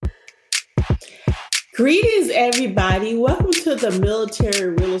Greetings, everybody. Welcome to the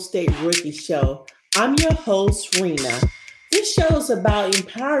Military Real Estate Rookie Show. I'm your host, Rena. This show is about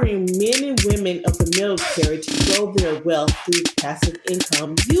empowering men and women of the military to grow their wealth through passive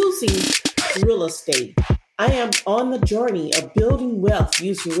income using real estate. I am on the journey of building wealth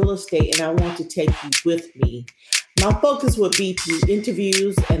using real estate, and I want to take you with me. My focus will be through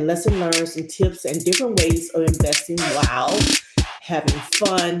interviews and lesson learns and tips and different ways of investing while having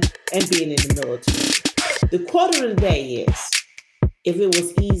fun and being in the military. The quote of the day is, if it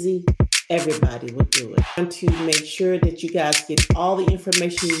was easy, everybody would do it. I want to make sure that you guys get all the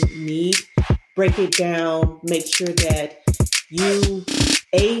information you need, break it down, make sure that you,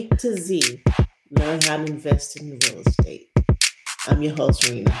 A to Z, learn how to invest in real estate. I'm your host,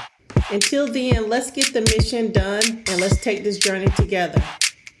 Rena. Until then, let's get the mission done and let's take this journey together.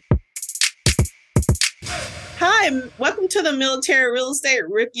 Hi, welcome to the Military Real Estate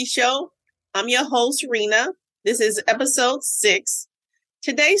Rookie Show. I'm your host, Rena. This is episode 6.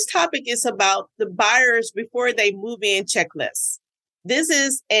 Today's topic is about the buyers before they move in checklist. This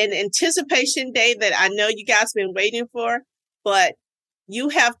is an anticipation day that I know you guys have been waiting for, but you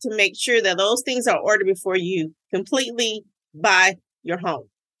have to make sure that those things are ordered before you completely buy your home.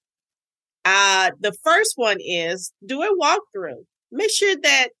 The first one is do a walkthrough. Make sure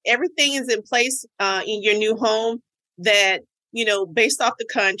that everything is in place in your new home that, based off the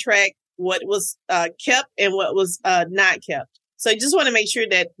contract, what was kept and what was not kept. So you just want to make sure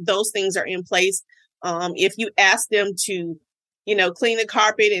that those things are in place. If you ask them to, clean the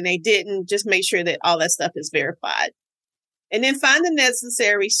carpet and they didn't, just make sure that all that stuff is verified. And then find the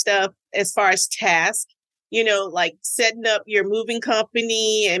necessary stuff as far as tasks, like setting up your moving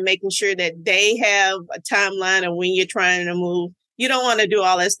company and making sure that they have a timeline of when you're trying to move. You don't want to do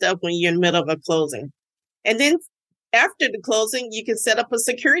all that stuff when you're in the middle of a closing. And then after the closing, you can set up a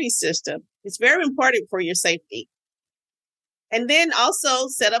security system. It's very important for your safety. And then also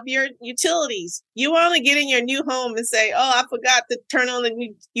set up your utilities. You want to get in your new home and say, oh, I forgot to turn on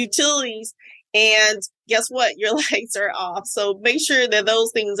the utilities. And guess what? Your lights are off. So make sure that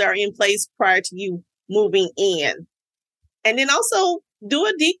those things are in place prior to you moving in. And then also do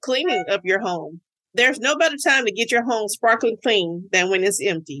a deep cleaning of your home. There's no better time to get your home sparkling clean than when it's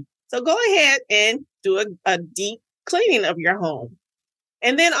empty. So go ahead and do a deep cleaning of your home.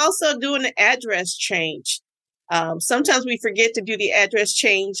 And then also doing an address change. Sometimes we forget to do the address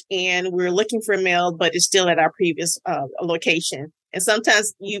change and we're looking for mail, but it's still at our previous location. And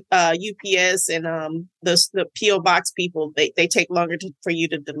sometimes UPS and the P.O. Box people, they take longer for you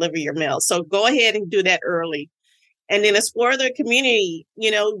to deliver your mail. So go ahead and do that early. And then explore the community,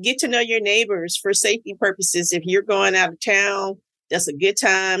 get to know your neighbors for safety purposes. If you're going out of town, that's a good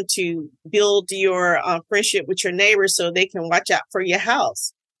time to build your friendship with your neighbors so they can watch out for your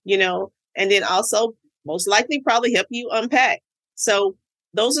house, and then also most likely probably help you unpack. So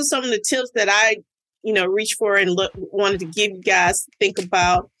those are some of the tips that I, reach for and wanted to give you guys to think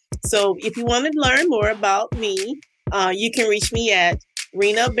about. So if you want to learn more about me, you can reach me at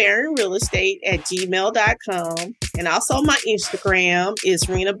renabarronrealestate@gmail.com. And also my Instagram is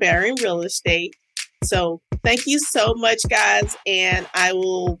Rena Barron Real Estate. So thank you so much, guys. And I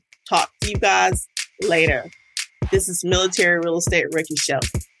will talk to you guys later. This is Military Real Estate Rookie Show.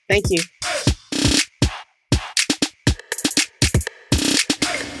 Thank you.